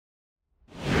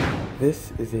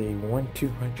This is a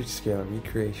 1/200 scale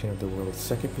recreation of the world's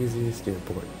second busiest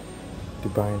airport,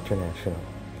 Dubai International.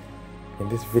 In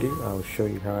this video, I will show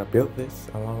you how I built this,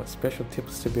 along with special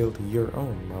tips to build your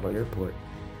own model airport.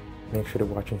 Make sure to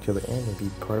watch until the end and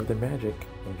be part of the magic.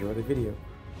 Enjoy the video.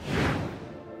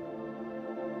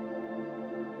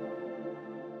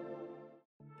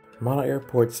 Model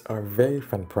airports are very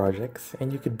fun projects,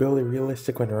 and you could build a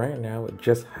realistic one right now with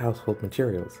just household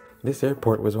materials. This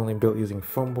airport was only built using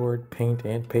foam board, paint,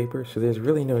 and paper, so there's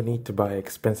really no need to buy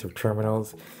expensive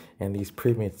terminals and these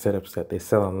pre-made setups that they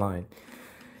sell online.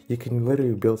 You can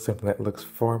literally build something that looks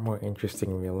far more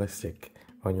interesting and realistic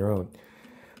on your own.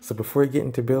 So before you get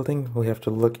into building, we'll have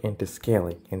to look into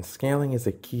scaling, and scaling is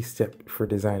a key step for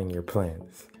designing your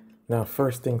plans. Now,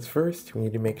 first things first, we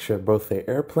need to make sure both the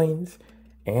airplanes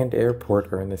and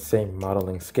airport are in the same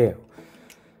modeling scale.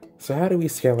 So how do we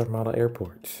scale our model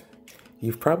airports?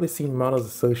 You've probably seen models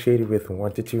associated with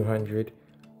 1/200,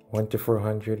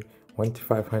 1/400,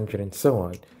 1/500, and so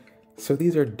on. So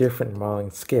these are different modeling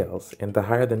scales, and the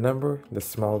higher the number, the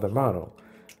smaller the model.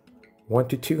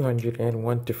 1/200 and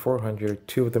 1/400 are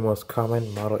two of the most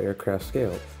common model aircraft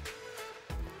scales.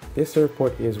 This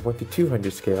airport is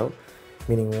 1/200 scale,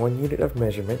 meaning one unit of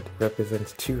measurement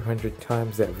represents 200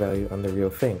 times that value on the real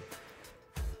thing.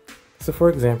 So for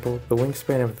example, the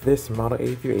wingspan of this Model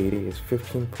A380 is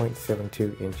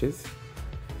 15.72 inches.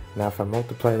 Now if I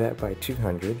multiply that by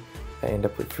 200, I end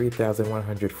up with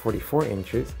 3,144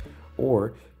 inches,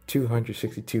 or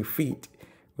 262 feet,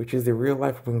 which is the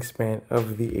real-life wingspan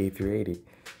of the A380.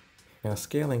 Now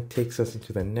scaling takes us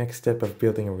into the next step of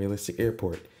building a realistic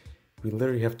airport. We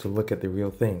literally have to look at the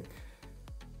real thing.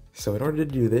 So in order to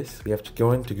do this, we have to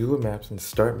go into Google Maps and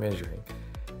start measuring.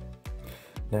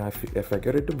 Now if I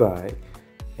go to Dubai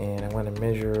and I want to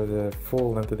measure the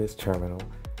full length of this terminal,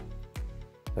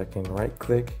 I can right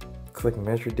click, click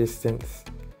measure distance,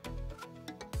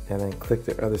 and then click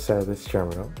the other side of this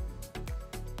terminal.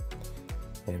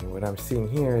 And what I'm seeing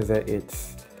here is that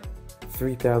it's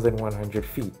 3,100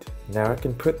 feet. Now I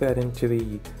can put that into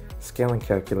the scaling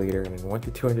calculator, and in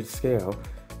 1/200 scale,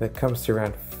 that comes to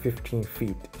around 15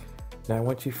 feet. Now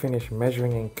once you finish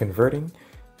measuring and converting,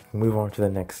 move on to the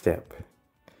next step,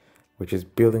 which is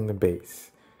building the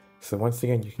base. So once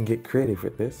again, you can get creative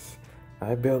with this.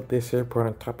 I built this airport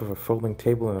on top of a folding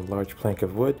table and a large plank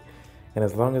of wood, and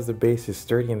as long as the base is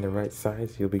sturdy and the right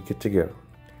size, you'll be good to go.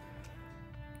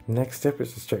 Next step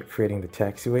is to start creating the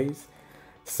taxiways.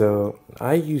 So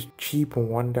I use cheap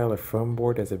 $1 foam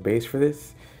board as a base for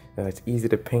this. It's easy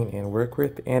to paint and work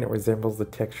with, and it resembles the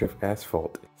texture of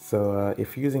asphalt. So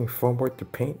if you're using foam board to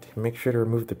paint, make sure to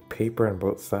remove the paper on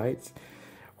both sides,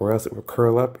 or else it will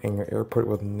curl up and your airport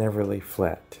will never lay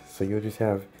flat. So you'll just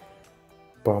have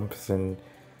bumps and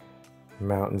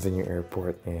mountains in your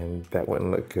airport, and that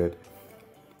wouldn't look good.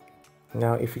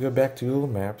 Now if you go back to Google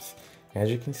Maps,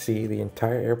 as you can see, the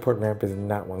entire airport ramp is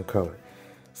not one color.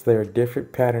 So there are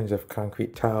different patterns of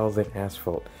concrete tiles and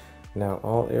asphalt. Now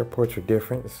all airports are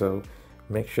different, so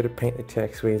make sure to paint the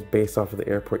taxiways based off of the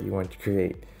airport you want to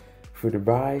create. For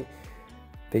Dubai,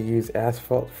 they use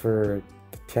asphalt for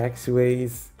the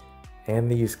taxiways, and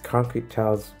they use concrete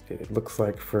tiles, it looks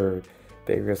like, for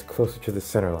the areas closer to the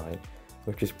center line,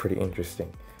 which is pretty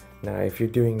interesting. Now if you're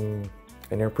doing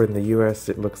an airport in the US,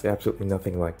 it looks absolutely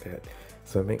nothing like that.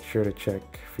 So make sure to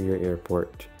check for your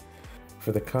airport.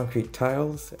 For the concrete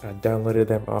tiles, I downloaded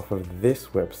them off of this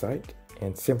website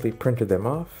and simply printed them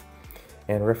off,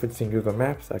 and referencing Google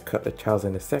Maps, I cut the tiles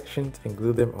into sections and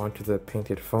glued them onto the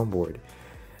painted foam board.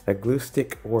 A glue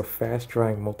stick or fast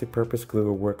drying multi-purpose glue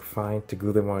will work fine to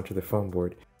glue them onto the foam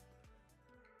board.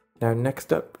 Now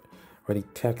next up are the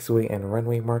taxiway and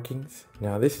runway markings.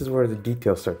 Now this is where the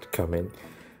details start to come in.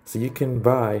 So you can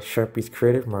buy Sharpie's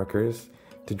creative markers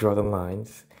to draw the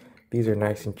lines. These are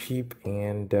nice and cheap,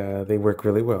 and they work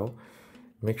really well.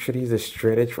 Make sure to use a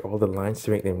straight edge for all the lines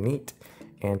to make them neat,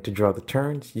 and to draw the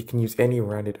turns, you can use any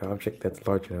rounded object that's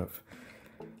large enough.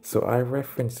 So I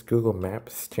referenced Google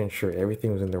Maps to ensure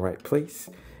everything was in the right place,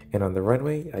 and on the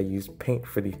runway, I used paint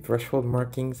for the threshold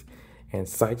markings and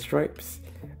side stripes,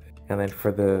 and then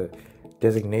for the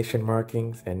designation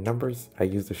markings and numbers, I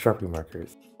used the Sharpie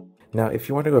markers. Now if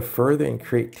you want to go further and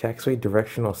create taxiway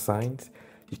directional signs,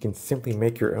 you can simply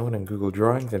make your own in Google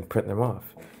Drawings and print them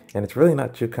off. And it's really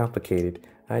not too complicated.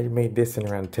 I made this in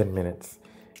around 10 minutes,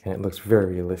 and it looks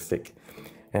very realistic.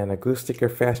 And a glue stick or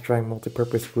fast drying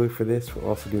multi-purpose glue for this will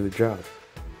also do the job.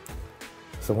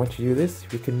 So once you do this,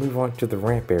 we can move on to the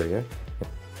ramp area.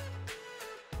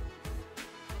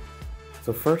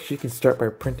 So first you can start by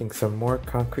printing some more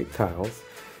concrete tiles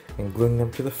and gluing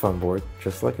them to the foam board,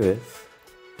 just like this.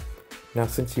 Now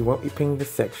since you won't be painting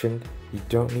this section, you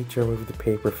don't need to remove the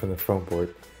paper from the foam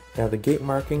board. Now the gate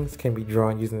markings can be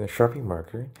drawn using a Sharpie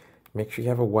marker. Make sure you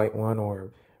have a white one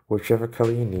or whichever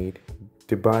color you need.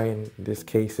 Dubai in this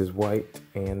case is white,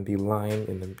 and the line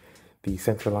in the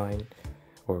center line,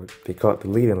 or they call it the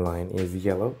leading line, is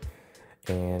yellow.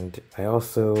 And I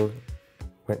also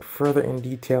went further in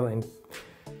detail and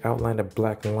outlined a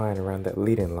black line around that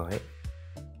leading line.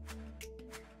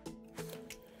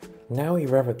 Now we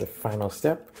arrive at the final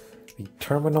step, the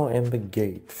terminal and the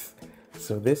gates.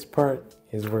 So this part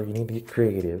is where you need to get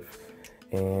creative,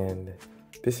 and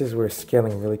this is where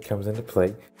scaling really comes into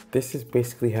play. This is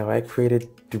basically how I created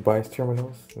Dubai's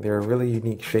terminals. They're a really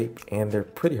unique shape and they're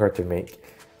pretty hard to make,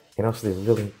 and also they're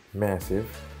really massive.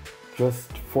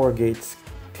 Just 4 gates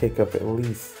take up at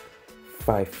least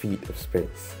 5 feet of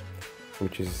space,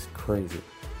 which is crazy.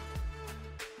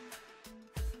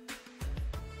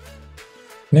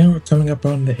 Now we're coming up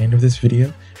on the end of this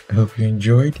video. I hope you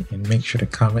enjoyed, and make sure to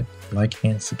comment, like,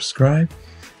 and subscribe.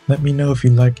 Let me know if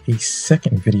you'd like a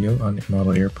second video on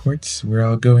model airports, where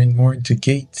I'll go in more into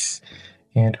gates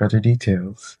and other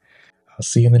details. I'll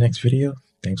see you in the next video.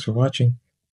 Thanks for watching.